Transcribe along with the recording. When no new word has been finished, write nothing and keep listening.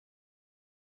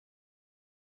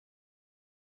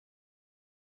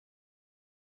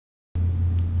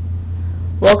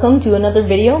Welcome to another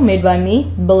video made by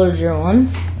me,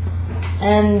 Buller01,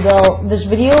 and this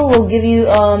video will give you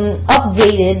an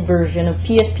updated version of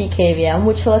PSPkvm,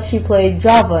 which lets you play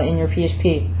Java in your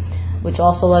PSP, which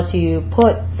also lets you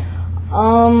put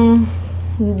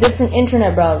different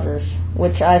internet browsers,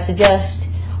 which I suggest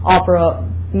Opera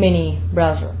Mini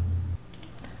browser.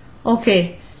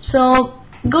 Okay, so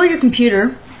go to your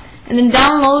computer and then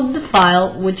download the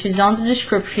file, which is on the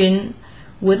description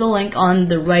with a link on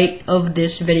the right of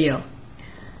this video.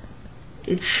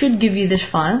 It should give you this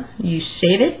file. You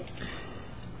save it,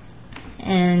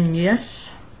 and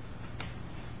yes,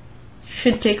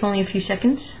 should take only a few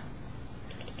seconds.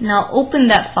 Now open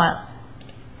that file.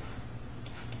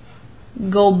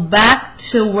 Go back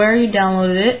to where you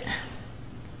downloaded it,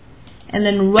 and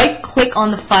then right click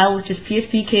on the file, which is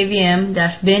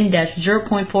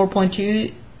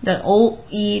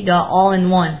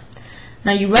PSPkvm-bin-0.4.2.oe.all-in-one.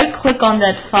 Now you right click on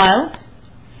that file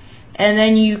and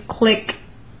then you click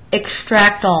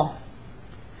extract all.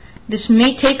 This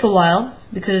may take a while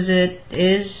because it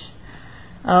is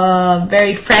a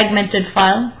very fragmented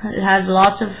file. It has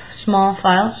lots of small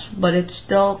files, but it's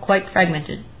still quite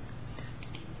fragmented.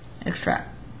 Extract.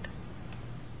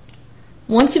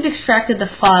 Once you've extracted the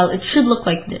file, it should look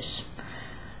like this.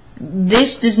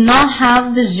 This does not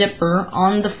have the zipper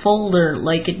on the folder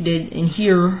like it did in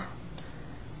here.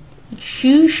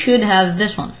 You should have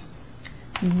this one.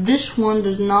 This one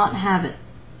does not have it.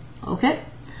 Okay?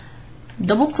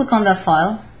 Double click on that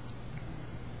file,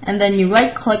 and then you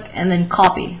right click and then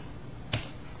copy.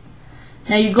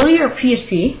 Now you go to your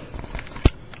PSP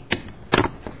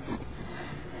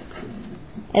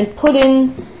and put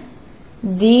in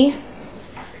the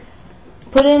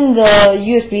USB. Put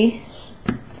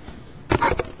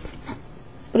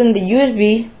in the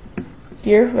USB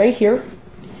here, right here.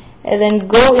 And then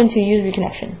go into USB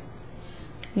connection,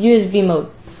 USB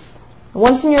mode.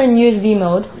 Once you're in USB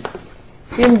mode,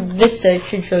 here in Vista it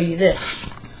should show you this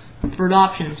for the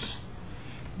options.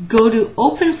 Go to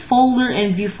Open Folder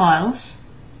and View Files,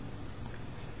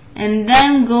 and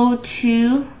then go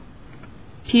to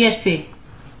PSP,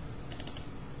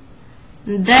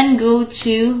 and then go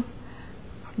to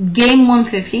Game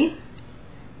 150,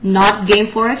 not Game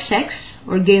 4XX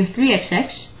or Game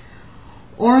 3XX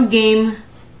or Game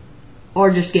or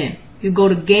just game. You go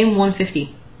to Game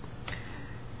 150.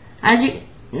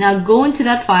 Now go into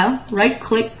that file, right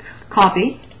click,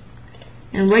 copy,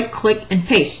 and right click and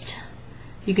paste.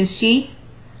 You can see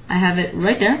I have it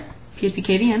right there,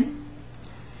 PSPkvm,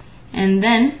 and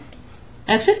then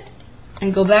exit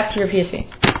and go back to your PSP.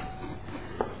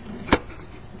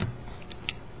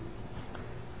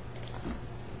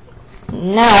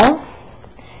 Now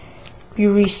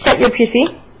you reset your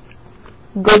PSP.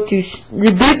 Go to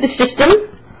reboot the system,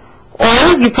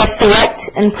 or you press select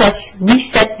and press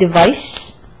reset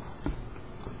device,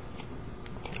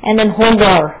 and then hold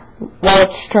R while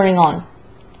it's turning on.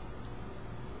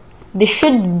 This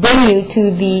should bring you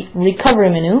to the recovery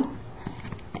menu,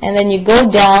 and then you go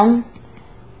down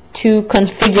to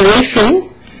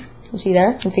configuration. You see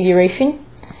there, configuration,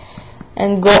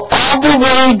 and go all the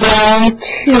way down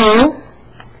to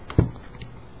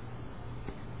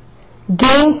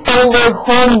Game Folder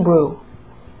Homebrew.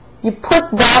 You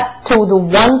put that to the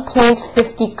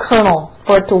 1.50 kernel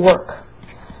for it to work.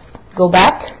 Go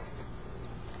back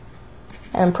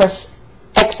and press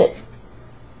exit.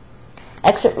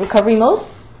 Exit recovery mode.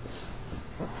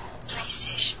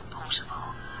 PlayStation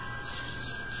Portable.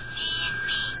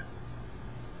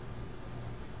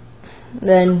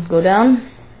 Then go down,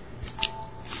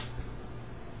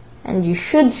 and you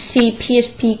should see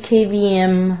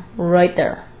PSPkvm right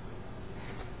there.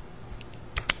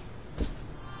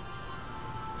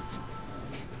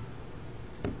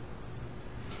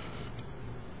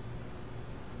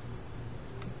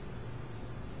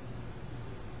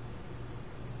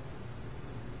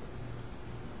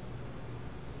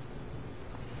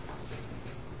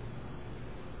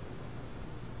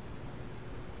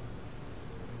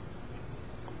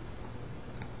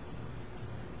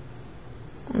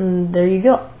 And there you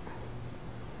go.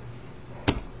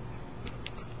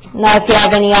 Now if you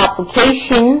have any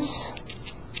applications,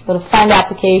 go to Find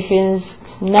Applications,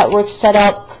 Network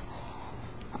Setup.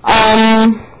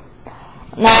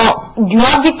 Now do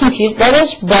not get confused by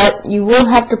this, but you will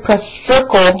have to press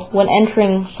circle when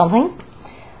entering something.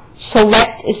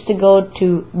 Select is to go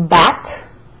to back.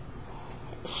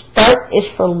 Start is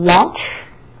for launch.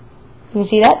 You can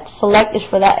see that. Select is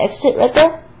for that exit right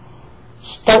there.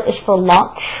 Start is for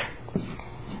launch,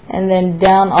 and then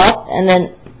down, up, and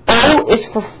then O is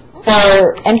for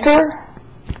enter.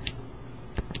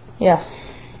 Yeah,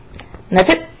 and that's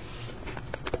it.